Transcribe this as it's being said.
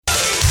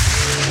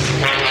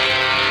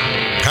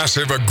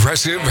Passive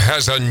Aggressive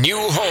has a new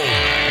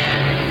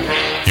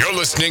home. You're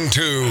listening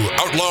to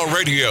Outlaw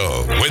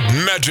Radio with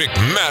Magic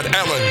Matt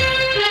Allen.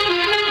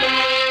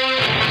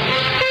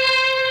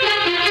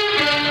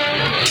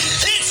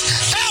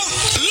 It's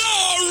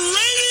Outlaw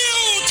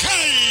Radio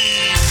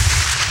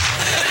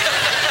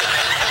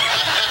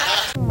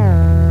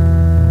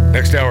time!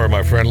 Next hour,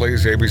 my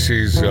friendlies,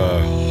 ABC's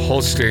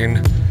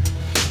Holstein,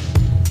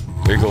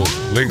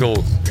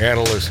 legal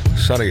analyst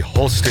Sonny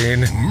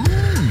Holstein.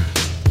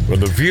 From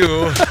The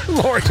View,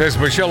 says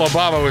Michelle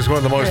Obama was one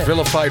of the most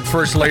vilified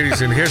first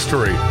ladies in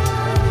history.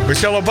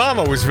 Michelle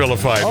Obama was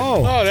vilified.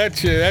 Oh,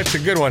 that's a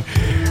good one.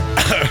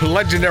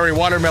 Legendary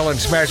watermelon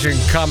smashing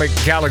comic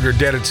Gallagher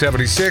dead at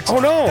 76.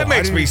 Oh, no. That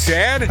makes me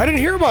sad. I didn't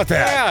hear about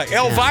that.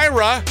 Yeah,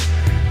 Elvira,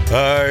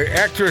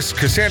 actress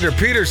Cassandra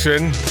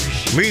Peterson,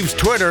 leaves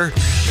Twitter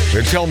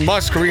until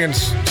Musk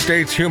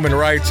reinstates human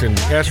rights and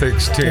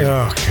ethics team.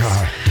 Oh,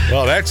 God.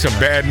 Well, that's some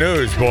bad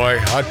news, boy.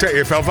 I'll tell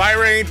you, if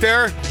Elvira ain't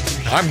there,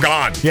 I'm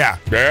gone. Yeah.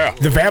 Yeah.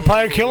 The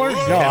vampire killer?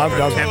 No, I'm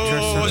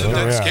Wasn't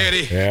that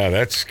scary? Yeah,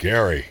 that's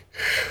scary.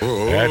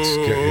 That's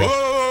scary.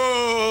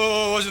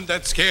 Oh, wasn't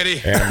that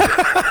scary?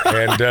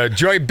 And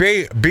Joy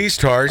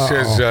Beastar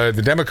says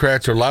the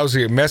Democrats are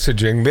lousy at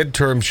messaging.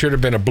 Midterms should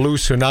have been a blue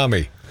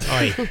tsunami.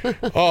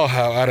 Oh,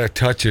 how out of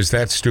touch is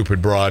that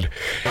stupid broad.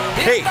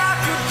 Hey.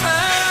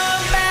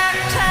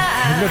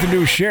 nothing to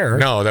do with Cher.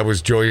 No, that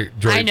was Joy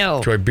I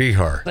know. Joy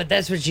Behar. But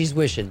that's what she's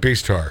wishing.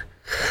 Beastar.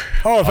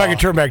 Oh, if I could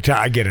turn back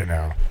time, I get it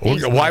now.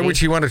 Thanks, Why buddy. would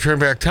she want to turn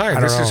back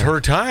time? This is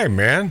her time,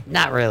 man.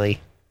 Not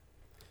really.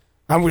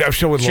 I'm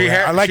still with Lori.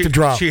 I like the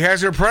drop. She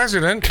has her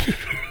president.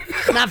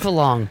 Not for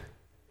long.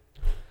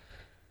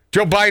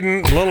 Joe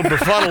Biden, a little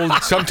befuddled.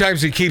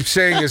 Sometimes he keeps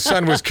saying his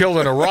son was killed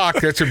in Iraq.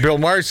 That's what Bill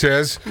Maher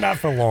says. Not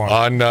for long.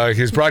 On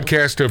his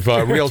broadcast of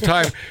Real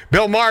Time.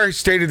 Bill Maher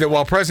stated that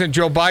while President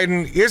Joe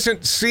Biden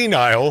isn't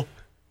senile,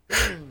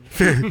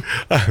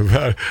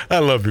 I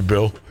love you,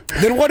 Bill.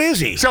 Then what is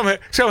he?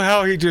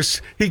 Somehow he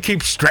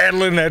keeps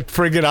straddling that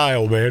friggin'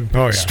 aisle, man.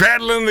 Oh, yeah.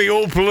 Straddling the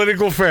old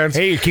political fence.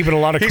 Hey, you're keeping a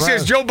lot of He crowd.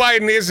 says Joe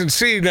Biden isn't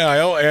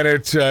senile and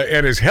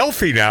is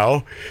healthy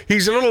now.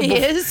 He's a little. He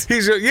is?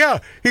 He's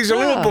a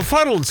little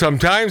befuddled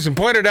sometimes, and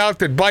pointed out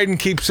that Biden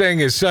keeps saying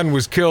his son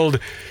was killed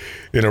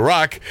in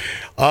Iraq.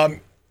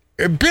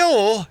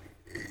 Bill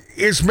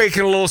is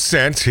making a little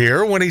sense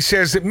here when he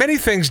says that many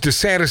things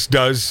DeSantis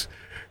does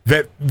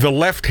that the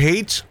left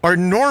hates are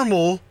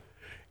normal.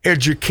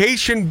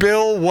 Education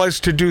bill was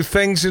to do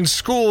things in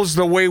schools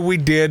the way we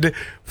did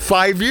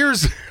 5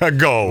 years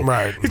ago.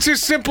 Right. It's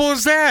as simple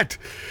as that.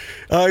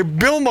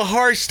 Bill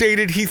Maher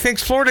stated he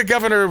thinks Florida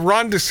Governor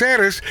Ron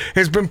DeSantis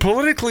has been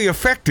politically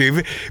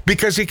effective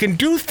because he can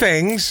do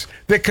things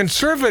that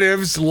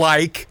conservatives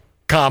like,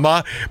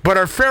 but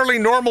are fairly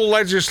normal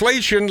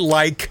legislation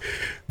like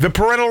the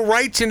parental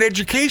rights and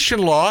education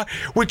law,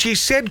 which he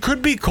said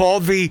could be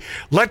called the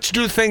let's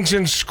do things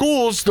in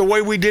schools the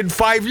way we did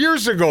 5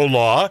 years ago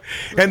law,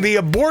 and the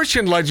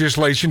abortion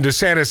legislation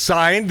DeSantis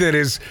signed that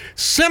is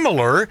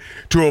similar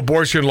to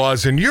abortion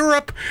laws in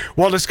Europe.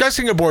 While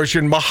discussing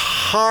abortion,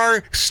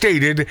 Maher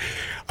stated,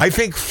 I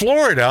think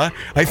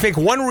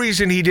one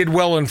reason he did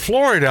well in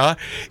Florida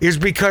is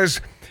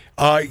because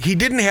he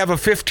didn't have a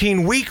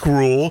 15-week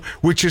rule,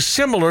 which is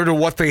similar to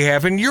what they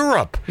have in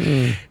Europe.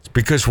 It's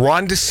because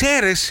Ron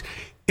DeSantis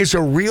is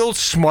a real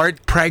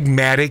smart,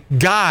 pragmatic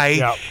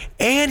guy,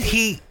 and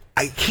he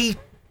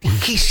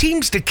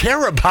seems to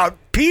care about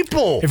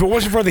people. If it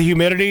wasn't for the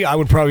humidity, I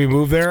would probably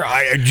move there.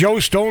 Joe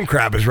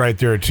Stonecrap is right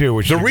there, too.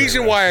 Which the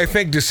reason why I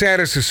think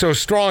DeSantis is so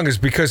strong is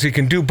because he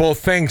can do both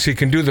things. He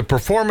can do the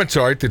performance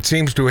art that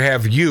seems to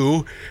have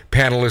you,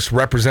 panelist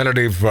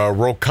Representative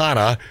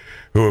Rokana,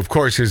 who, of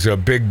course, is a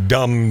big,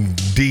 dumb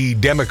D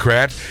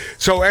Democrat,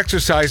 so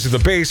exercises the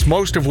base,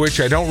 most of which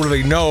I don't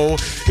really know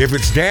if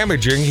it's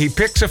damaging. He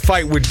picks a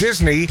fight with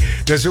Disney.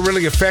 Does it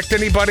really affect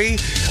anybody?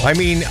 I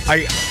mean,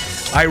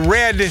 I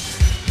read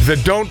the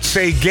Don't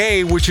Say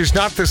Gay, which is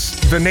not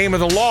the name of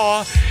the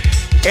law,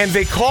 and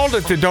they called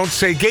it the Don't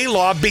Say Gay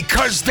law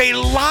because they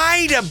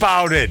lied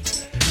about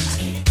it.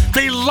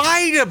 They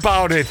lied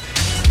about it.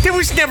 There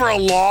was never a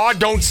law,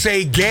 Don't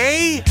Say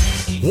Gay.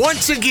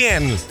 Once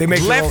again, they make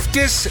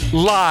leftist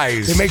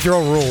lies. They make their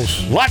own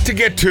rules. Lot to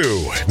get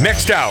to.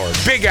 Next hour,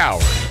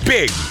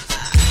 big,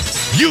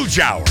 huge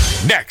hour.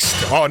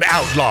 Next on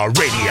Outlaw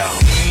Radio.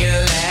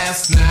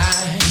 Last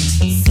night,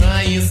 saw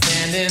you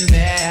standing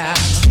there.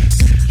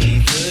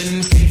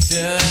 Couldn't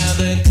picture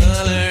the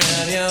color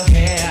of your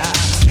hair.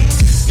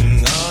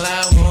 All I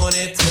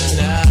wanted to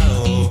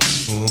know,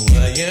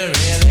 were you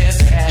really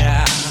there?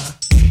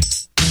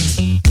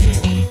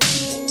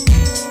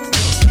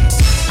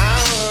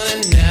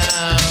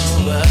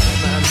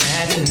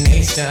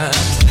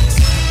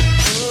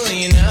 Ooh,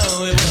 you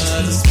know it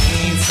was a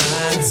sweet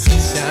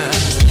sensation.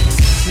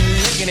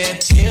 Looking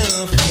at you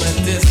from a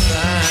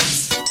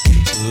distance.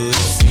 Ooh,